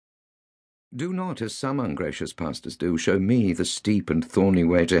Do not, as some ungracious pastors do, show me the steep and thorny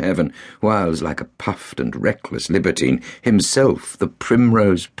way to heaven, whiles, like a puffed and reckless libertine, himself the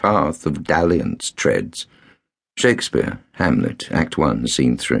primrose path of dalliance treads. Shakespeare, Hamlet, Act 1,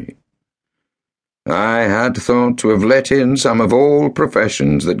 Scene 3. I had thought to have let in some of all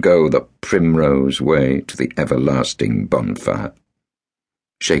professions that go the primrose way to the everlasting bonfire.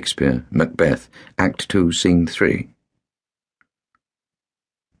 Shakespeare, Macbeth, Act 2, Scene 3.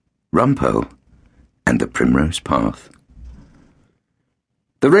 Rumpole and the Primrose Path.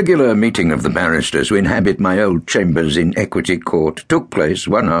 The regular meeting of the barristers who inhabit my old chambers in Equity Court took place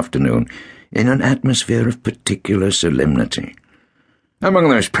one afternoon in an atmosphere of particular solemnity. Among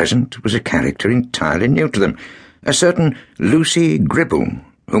those present was a character entirely new to them, a certain Lucy Gribble,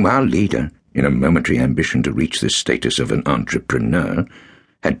 whom our leader, in a momentary ambition to reach the status of an entrepreneur,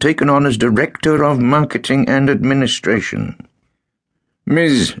 had taken on as Director of Marketing and Administration.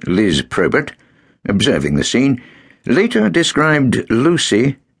 Ms. Liz Probert, observing the scene, later described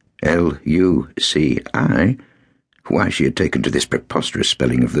Lucy, L-U-C-I, why she had taken to this preposterous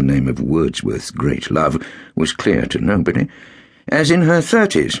spelling of the name of Wordsworth's great love was clear to nobody, as in her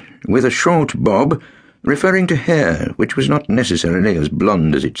 30s, with a short bob, referring to hair which was not necessarily as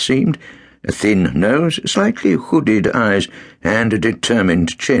blonde as it seemed, a thin nose, slightly hooded eyes, and a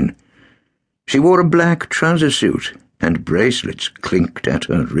determined chin. She wore a black trouser suit, and bracelets clinked at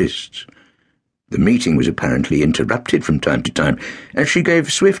her wrists. The meeting was apparently interrupted from time to time, as she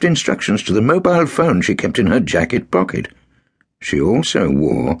gave swift instructions to the mobile phone she kept in her jacket pocket. She also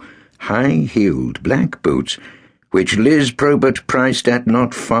wore high-heeled black boots, which Liz Probert priced at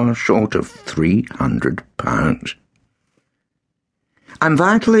not far short of £300. I'm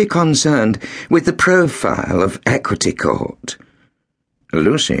vitally concerned with the profile of Equity Court.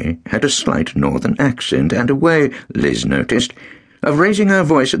 Lucy had a slight northern accent and a way, Liz noticed, of raising her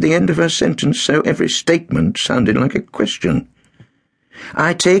voice at the end of her sentence so every statement sounded like a question.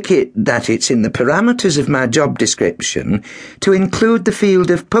 I take it that it's in the parameters of my job description to include the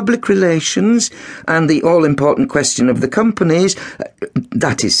field of public relations and the all-important question of the companies,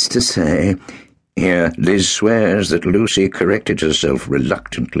 that is to say... Here Liz swears that Lucy corrected herself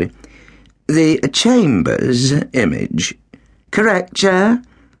reluctantly. The Chambers image. Correct, Chair?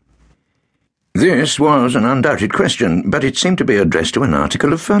 This was an undoubted question, but it seemed to be addressed to an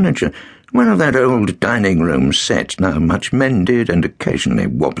article of furniture, one of that old dining-room set, now much mended and occasionally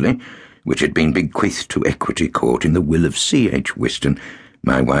wobbly, which had been bequeathed to Equity Court in the will of C.H. Whiston,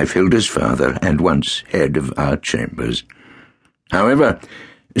 my wife Hilda's father, and once head of our chambers. However,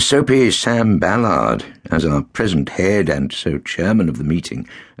 Soapy Sam Ballard, as our present head and so chairman of the meeting,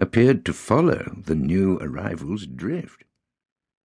 appeared to follow the new arrival's drift.